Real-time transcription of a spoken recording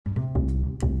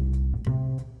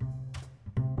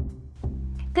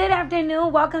Good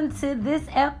afternoon. Welcome to this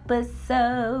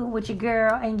episode with your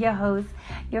girl and your host,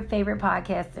 your favorite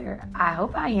podcaster. I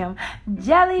hope I am,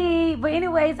 Jelly. But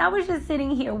anyways, I was just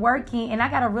sitting here working and I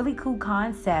got a really cool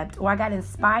concept, or I got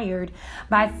inspired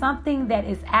by something that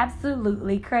is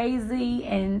absolutely crazy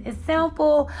and it's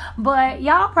simple, but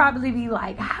y'all probably be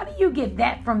like, how do you get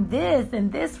that from this and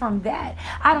this from that?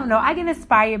 I don't know. I get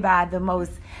inspired by the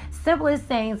most simplest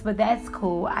things, but that's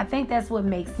cool. I think that's what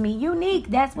makes me unique.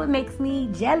 That's what makes me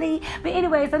Jelly. But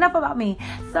anyways, enough about me.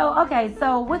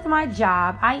 So with my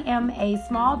job, I am a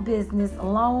small business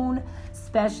loan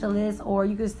specialist, or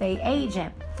you could say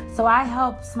agent. So I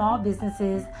help small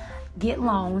businesses get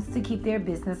loans to keep their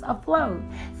business afloat.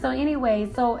 So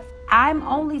I'm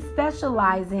only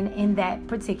specializing in that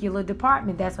particular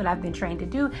department. That's what I've been trained to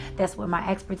do. That's what my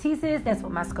expertise is. That's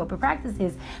what my scope of practice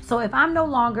is. So if I'm no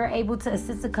longer able to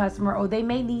assist a customer, or they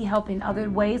may need help in other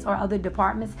ways or other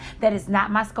departments that is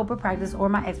not my scope of practice or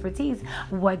my expertise,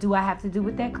 what do I have to do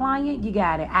with that client? You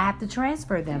got it. I have to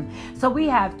transfer them. So we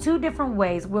have two different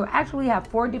ways. We'll actually have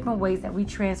 4 different ways that we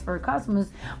transfer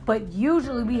customers, but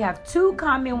usually we have 2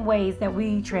 common ways that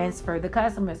we transfer the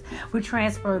customers. We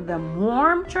transfer them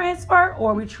warm transfer,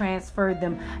 or we transfer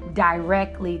them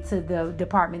directly to the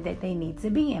department that they need to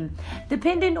be in.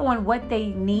 Depending on what they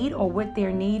need, or what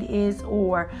their need is,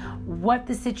 or what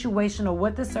the situation or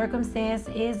what the circumstance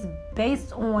is,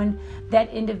 based on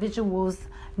that individual's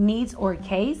needs or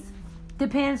case,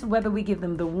 depends whether we give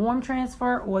them the warm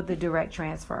transfer or the direct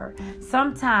transfer.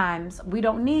 Sometimes we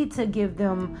don't need to give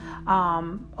them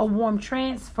a warm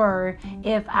transfer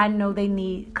if I know they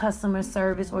need customer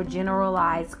service or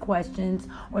generalized questions,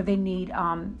 or they need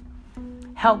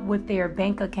help with their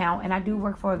bank account. And I do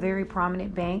work for a very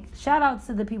prominent bank. Shout out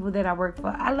to the people that I work for.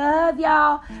 I love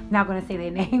y'all. Not going to say their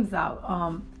names out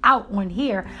on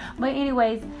here. But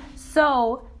anyways,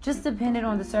 so just depending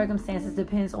on the circumstances,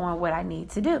 depends on what I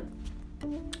need to do.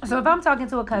 So if I'm talking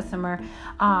to a customer,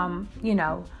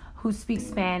 who speaks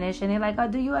Spanish, and they're like, oh,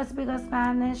 do you speak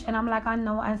Spanish? And I'm like, I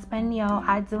know Espanol.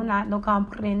 I do not know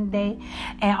comprende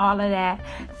and all of that.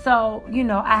 So,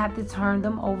 I have to turn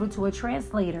them over to a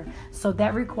translator. So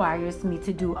that requires me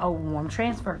to do a warm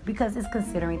transfer, because it's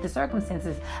considering the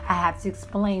circumstances. I have to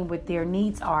explain what their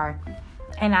needs are,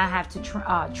 and I have to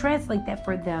translate that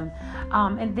for them.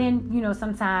 And then,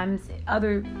 sometimes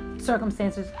other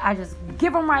circumstances, I just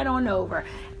give them right on over.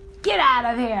 Get out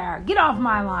of here. Get off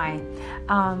my line.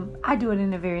 I do it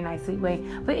in a very nice, sweet way.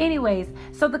 But anyways,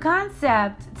 so the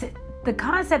concept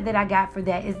that I got for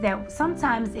that is that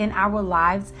sometimes in our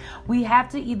lives, we have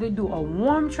to either do a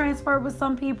warm transfer with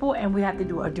some people, and we have to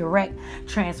do a direct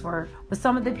transfer with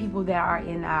some of the people that are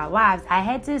in our lives. I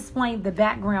had to explain the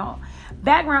background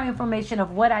information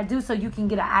of what I do, so you can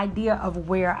get an idea of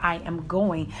where I am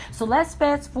going. So let's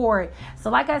fast forward. So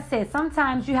like I said,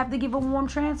 sometimes you have to give a warm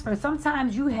transfer.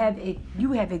 Sometimes you have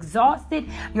exhausted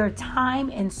your time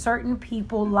in certain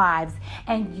people's lives,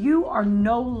 and you are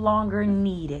no longer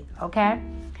needed, okay?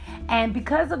 And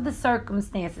because of the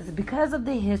circumstances, because of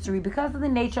the history, because of the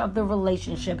nature of the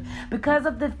relationship, because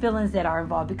of the feelings that are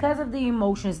involved, because of the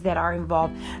emotions that are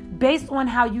involved, based on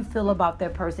how you feel about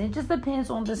that person, it just depends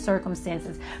on the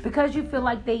circumstances. Because you feel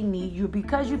like they need you,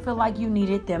 because you feel like you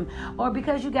needed them, or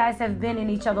because you guys have been in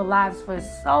each other's lives for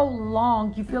so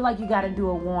long, you feel like you got to do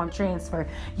a warm transfer.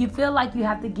 You feel like you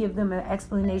have to give them an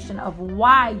explanation of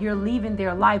why you're leaving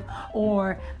their life,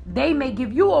 or they may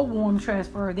give you a warm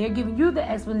transfer. They're giving you the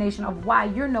explanation of why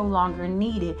you're no longer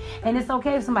needed. And it's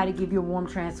okay if somebody give you a warm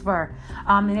transfer,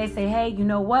 and they say, hey, you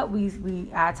know what, we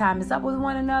our time is up with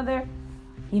one another.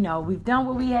 We've done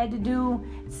what we had to do.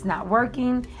 It's not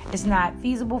working. It's not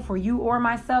feasible for you or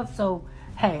myself. So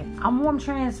hey, I'm warm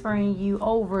transferring you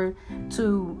over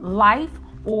to life,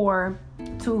 or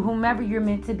to whomever you're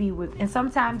meant to be with. And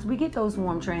sometimes we get those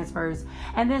warm transfers,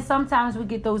 and then sometimes we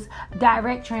get those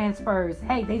direct transfers.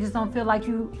 Hey, they just don't feel like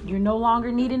you're no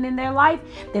longer needed in their life.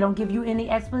 They don't give you any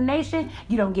explanation.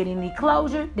 You don't get any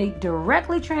closure. They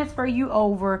directly transfer you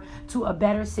over to a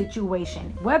better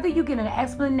situation. Whether you get an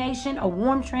explanation, a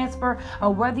warm transfer, or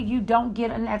whether you don't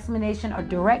get an explanation, a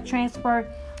direct transfer,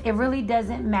 it really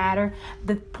doesn't matter.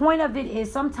 The point of it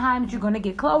is, sometimes you're going to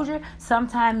get closure,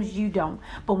 sometimes you don't.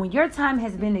 But when your time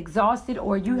has been exhausted,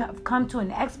 or you have come to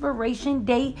an expiration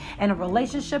date in a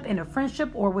relationship, in a friendship,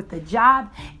 or with a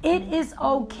job, it is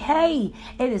okay.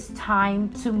 It is time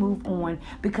to move on,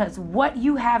 because what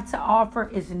you have to offer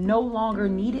is no longer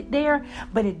needed there.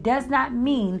 But it does not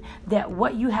mean that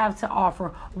what you have to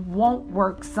offer won't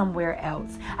work somewhere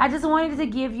else. I just wanted to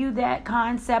give you that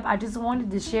concept. I just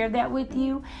wanted to share that with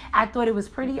you. I thought it was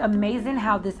pretty amazing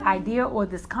how this idea or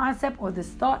this concept or this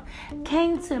thought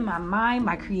came to my mind.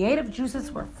 My creative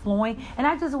juices were flowing, and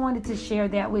I just wanted to share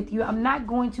that with you. I'm not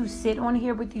going to sit on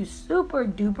here with you super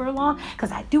duper long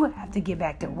because I do have to get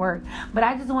back to work, but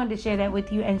I just wanted to share that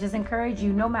with you and just encourage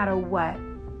you, no matter what,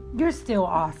 you're still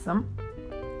awesome.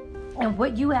 And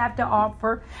what you have to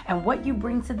offer and what you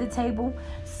bring to the table,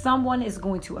 someone is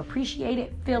going to appreciate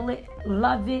it, feel it,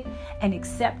 love it, and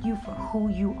accept you for who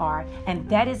you are. And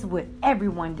that is what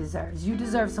everyone deserves. You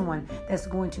deserve someone that's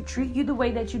going to treat you the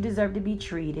way that you deserve to be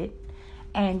treated,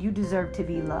 and you deserve to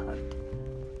be loved.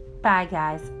 Bye,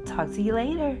 guys. Talk to you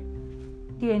later.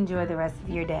 You enjoy the rest of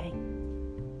your day.